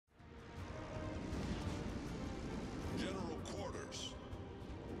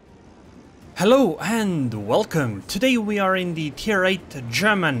Hello and welcome! Today we are in the Tier 8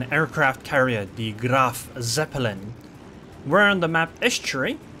 German aircraft carrier, the Graf Zeppelin. We're on the map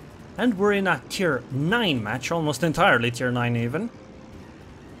Estuary, and we're in a Tier 9 match, almost entirely Tier 9 even.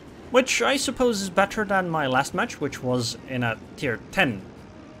 Which I suppose is better than my last match, which was in a Tier 10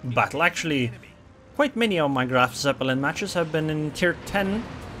 battle. Actually, quite many of my Graf Zeppelin matches have been in Tier 10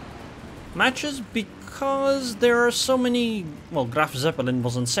 matches because there are so many... Well, Graf Zeppelin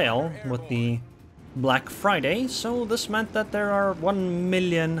was on sale with the Black Friday, so this meant that there are 1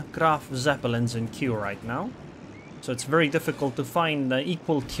 million Graf Zeppelins in queue right now. So it's very difficult to find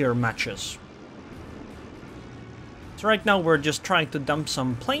equal tier matches. So right now we're just trying to dump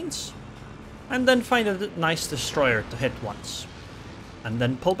some planes and then find a nice destroyer to hit once. And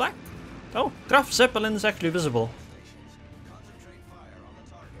then pull back. Oh, Graf Zeppelin is actually visible.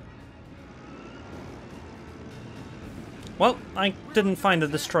 Well, I didn't find a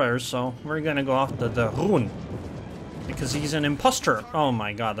destroyer, so we're gonna go after the Aerroon. Because he's an imposter. Oh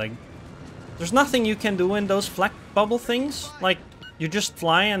my god, there's nothing you can do in those flak bubble things. Like, you just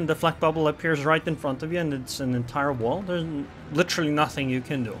fly and the flak bubble appears right in front of you and it's an entire wall. There's literally nothing you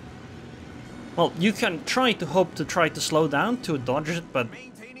can do. Well, you can try to slow down to dodge it, but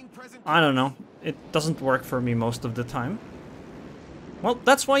I don't know. It doesn't work for me most of the time. Well,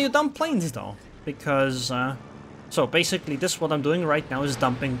 that's why you dump planes though. Because, so basically this what I'm doing right now is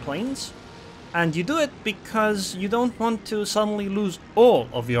dumping planes. And you do it because you don't want to suddenly lose all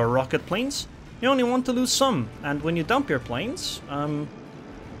of your rocket planes. You only want to lose some. And when you dump your planes,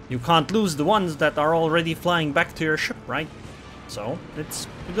 you can't lose the ones that are already flying back to your ship, right? So it's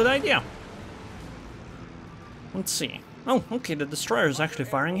a good idea. Let's see. Oh, okay, the destroyer is actually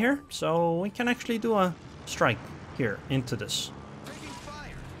firing here. So we can actually do a strike here into this.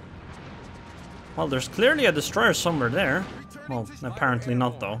 Well, there's clearly a destroyer somewhere there. Well, apparently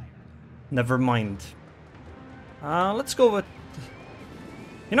not though. Never mind. Let's go with...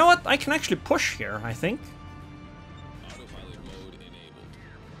 You know what? I can actually push here, I think.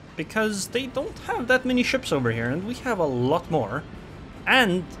 Because they don't have that many ships over here, and we have a lot more.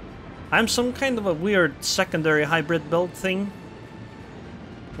 And I'm some kind of a weird secondary hybrid build thing.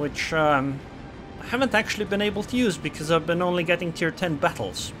 Which I haven't actually been able to use because I've been only getting tier 10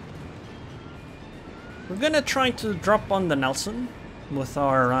 battles. We're gonna try to drop on the Nelson with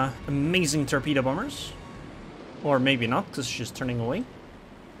our amazing torpedo bombers. Or maybe not, because she's turning away.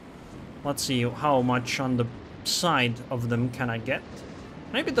 Let's see how much on the side of them can I get.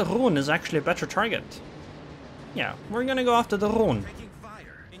 Maybe the Aerroon is actually a better target. Yeah, we're gonna go after the Aerroon.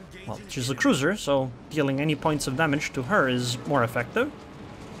 Well, she's a cruiser, so dealing any points of damage to her is more effective.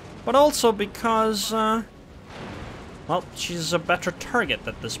 But also because, well, she's a better target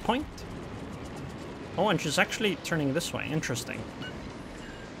at this point. Oh, and she's actually turning this way. Interesting.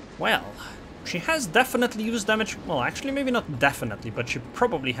 Well, she has definitely used damage... Well, actually, maybe not definitely, but she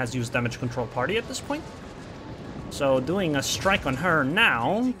probably has used damage control party at this point. So doing a strike on her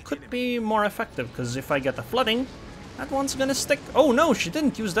now could be more effective, because if I get a flooding, that one's gonna stick. Oh no, she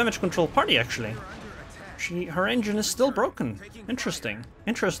didn't use damage control party, actually. Her engine is still broken. Interesting.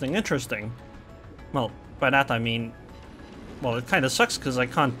 Interesting, interesting. Well, by that I mean... Well, it kind of sucks, because I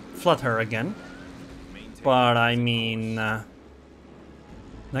can't flood her again. But I mean...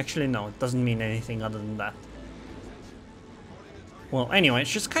 Actually, no, it doesn't mean anything other than that. Well, anyway,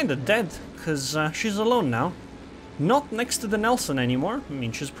 she's kind of dead, because she's alone now. Not next to the Nelson anymore. I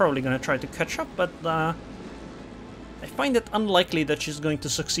mean, she's probably going to try to catch up, but I find it unlikely that she's going to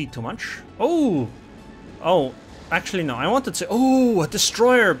succeed too much. Oh! Oh, actually, no, I wanted to say, oh, a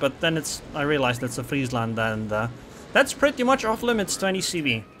destroyer, but then I realized it's a Friesland, and that's pretty much off limits to any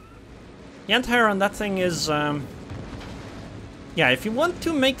CV. The anti-air on that thing is, yeah, if you want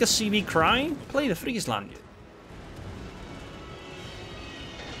to make a CV cry, play the Friesland.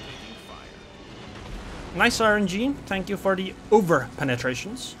 Nice RNG, thank you for the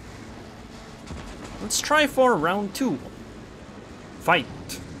over-penetrations. Let's try for round 2. Fight.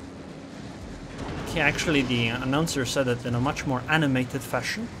 Okay, actually the announcer said it in a much more animated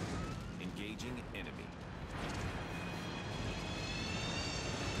fashion.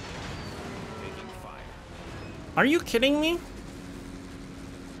 Are you kidding me?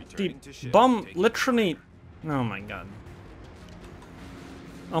 The bomb literally... Oh my god.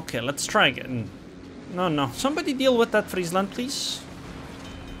 Okay, let's try again. No. Somebody deal with that Friesland, please.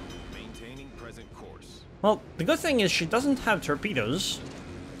 Maintaining present course. Well, the good thing is she doesn't have torpedoes.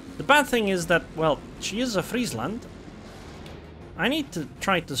 The bad thing is that, well, she is a Friesland. I need to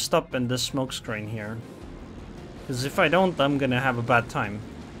try to stop in this smoke screen here. Because if I don't, I'm gonna have a bad time.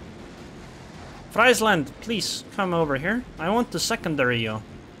 Friesland, please come over here. I want to secondary you.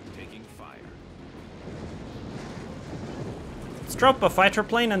 Taking fire. drop a fighter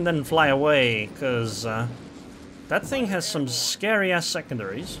plane and then fly away, because that thing has some scary-ass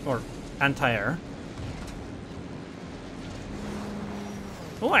secondaries, or anti-air.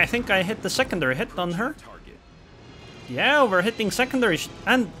 Oh, I think I hit the secondary hit on her. Yeah, we're hitting secondaries,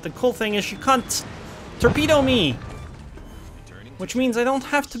 and the cool thing is she can't torpedo me! Which means I don't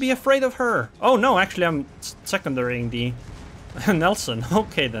have to be afraid of her. Oh no, actually I'm secondarying the Nelson.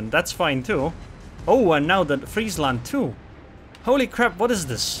 Okay then, that's fine too. Oh, and now the Friesland too. Holy crap, what is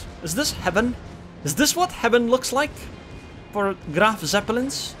this? Is this heaven? Is this what heaven looks like? For Graf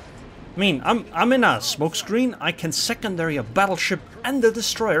Zeppelins? I mean, I'm in a smokescreen. I can secondary a battleship and a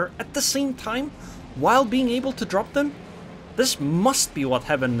destroyer at the same time while being able to drop them? This must be what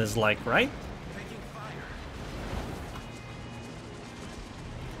heaven is like, right?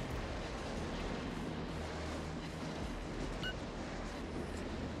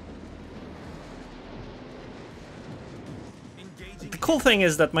 The cool thing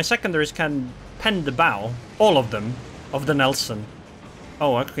is that my secondaries can pen the bow, all of them, of the Nelson.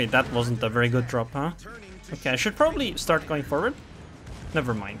 Oh, okay, that wasn't a very good drop, huh? Okay, I should probably start going forward.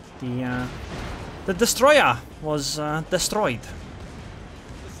 Never mind. The destroyer was destroyed.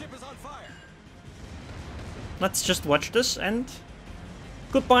 Let's just watch this and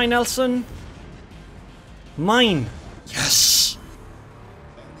goodbye, Nelson. Mine. Yes.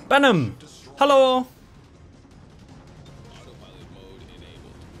 Benham. Hello.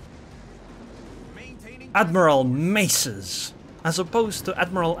 Admiral Maces, as opposed to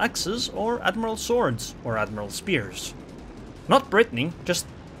Admiral Axes or Admiral Swords or Admiral Spears. Not Brittany, just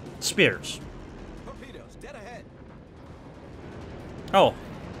spears. Oh.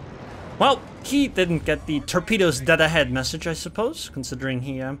 Well, he didn't get the torpedoes dead ahead message, I suppose, considering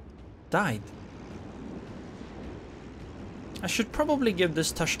he died. I should probably give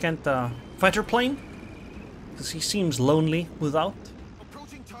this Tashkent a fighter plane, because he seems lonely without.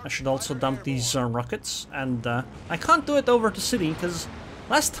 I should also dump these rockets, and I can't do it over to city, because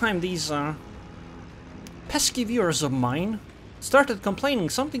last time these pesky viewers of mine started complaining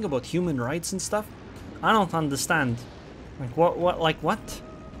something about human rights and stuff. I don't understand. Like what?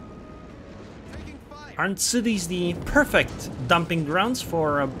 Aren't cities the perfect dumping grounds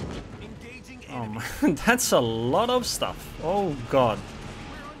for oh my, that's a lot of stuff. Oh god.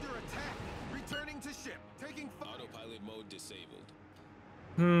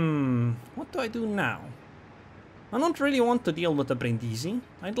 What do I do now? I don't really want to deal with the Brindisi.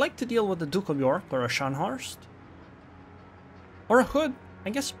 I'd like to deal with the Duke of York or a Scharnhorst. Or a Hood.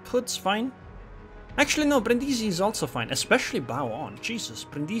 I guess Hood's fine. Actually no, Brindisi is also fine, especially bow on. Jesus,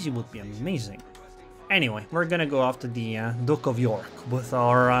 Brindisi would be amazing. Anyway, we're gonna go after the Duke of York with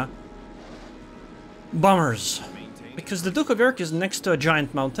our bombers. Because the Duke of York is next to a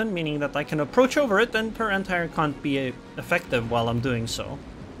giant mountain, meaning that I can approach over it and her anti-air can't be effective while I'm doing so.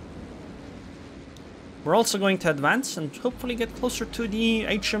 We're also going to advance and hopefully get closer to the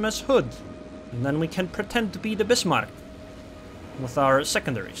HMS Hood. And then we can pretend to be the Bismarck with our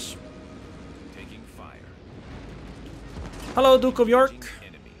secondaries. Hello, Duke of York.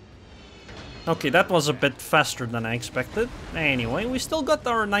 Okay, that was a bit faster than I expected. Anyway, we still got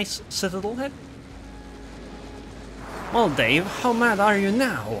our nice citadel head. Well, Dave, how mad are you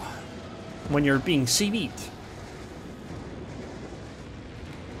now? When you're being CV'd?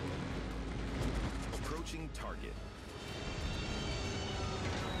 Approaching target.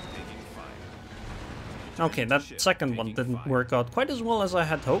 Taking fire. Okay, that second one didn't work out quite as well as I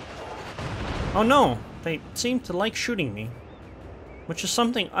had hoped. Oh no, they seem to like shooting me. Which is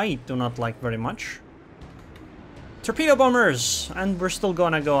something I do not like very much. Torpedo bombers! And we're still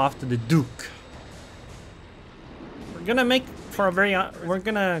gonna go after the Duke. We're gonna make for a very... we're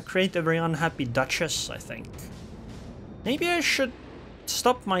gonna create a very unhappy Duchess, I think. Maybe I should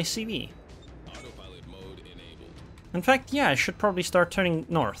stop my CV. Autopilot mode enabled. In fact, yeah, I should probably start turning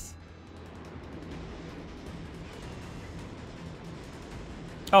north.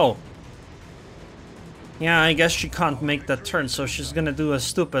 Oh. Yeah, I guess she can't make that turn, so she's gonna do a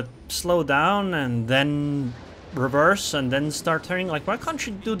stupid slow down and then reverse and then start turning. Like, why can't she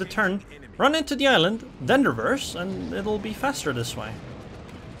do the turn, run into the island, then reverse, and it'll be faster this way?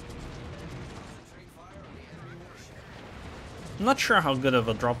 I'm not sure how good of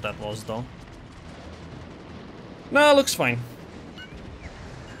a drop that was, though. No, looks fine.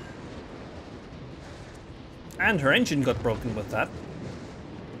 And her engine got broken with that.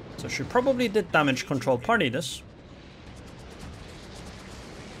 So she probably did damage control party this.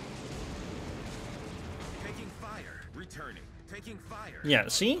 Taking fire. Returning. Taking fire. Yeah,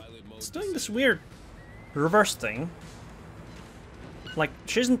 see? It's doing this weird reverse thing. Like,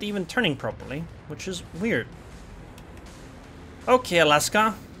 she isn't even turning properly, which is weird. Okay,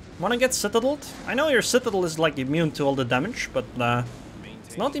 Alaska. Wanna get citadeled? I know your citadel is like immune to all the damage, but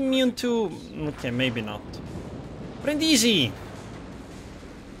it's not immune to... Okay, maybe not. Brindisi!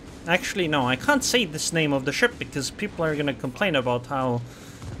 Actually, no, I can't say this name of the ship because people are gonna complain about how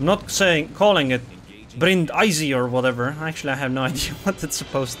I'm not calling it Brindisi or whatever. Actually, I have no idea what it's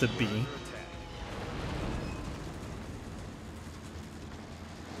supposed to be.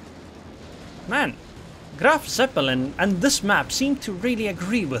 Man, Graf Zeppelin and this map seem to really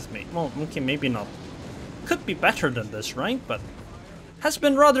agree with me. Well, okay, maybe not. Could be better than this, right? But has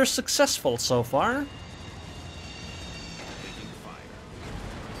been rather successful so far.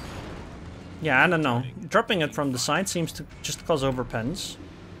 Yeah, I don't know. Dropping it from the side seems to just cause overpens.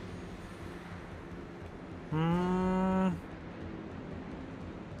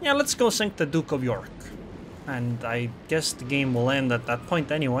 Yeah, let's go sink the Duke of York. And I guess the game will end at that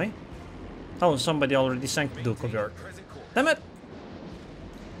point anyway. Oh, somebody already sank the Duke of York. Damn it!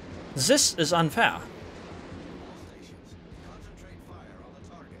 This is unfair.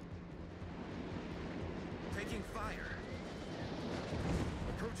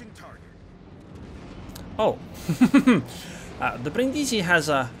 Oh. The Brindisi has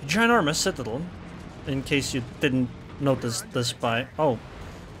a ginormous citadel, in case you didn't notice this by... Oh.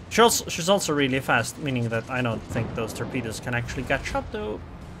 She's also really fast, meaning that I don't think those torpedoes can actually get shot, though.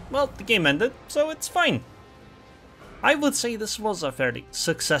 Well, the game ended, so it's fine. I would say this was a fairly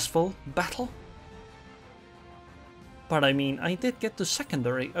successful battle. But I mean, I did get to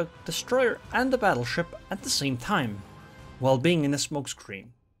secondary a destroyer and a battleship at the same time, while being in a smokescreen,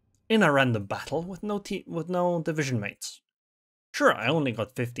 in a random battle with no division mates. Sure, I only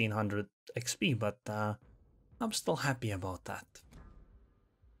got 1500 XP, but I'm still happy about that.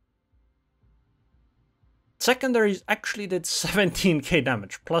 Secondaries actually did 17k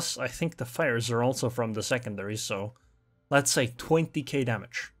damage, plus I think the fires are also from the secondaries, so let's say 20k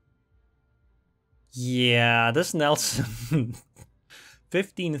damage. Yeah, this Nelson.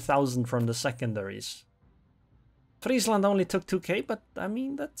 15,000 from the secondaries. Friesland only took 2k, but I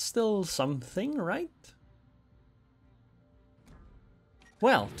mean, that's still something, right?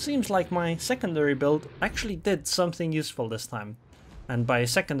 Well, seems like my secondary build actually did something useful this time. And by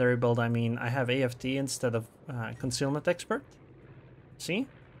secondary build, I mean I have AFT instead of Concealment Expert. See?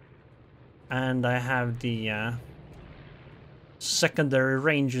 And I have the secondary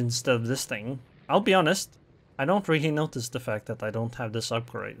range instead of this thing. I'll be honest, I don't really notice the fact that I don't have this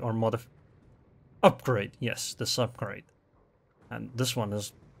upgrade or upgrade. Yes, this upgrade. And this one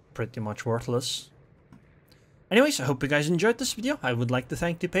is pretty much worthless. Anyways, I hope you guys enjoyed this video. I would like to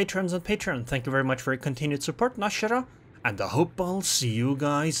thank the patrons on Patreon. Thank you very much for your continued support, Nashara. And I hope I'll see you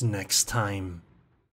guys next time.